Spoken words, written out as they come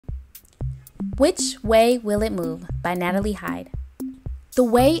Which Way Will It Move by Natalie Hyde. The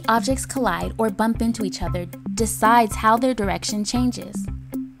way objects collide or bump into each other decides how their direction changes.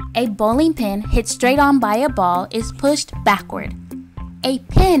 A bowling pin hit straight on by a ball is pushed backward. A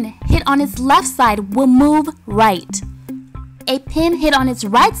pin hit on its left side will move right. A pin hit on its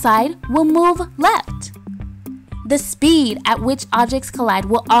right side will move left. The speed at which objects collide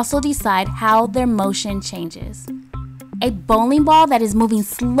will also decide how their motion changes. A bowling ball that is moving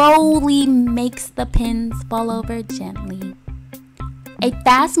slowly makes the pins fall over gently. A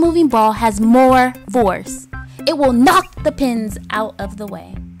fast-moving ball has more force. It will knock the pins out of the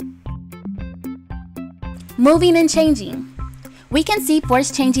way. Moving and changing. We can see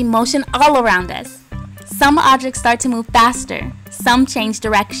force-changing motion all around us. Some objects start to move faster. Some change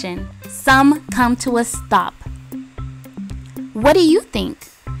direction. Some come to a stop. What do you think?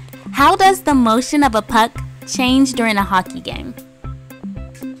 How does the motion of a puck change during a hockey game?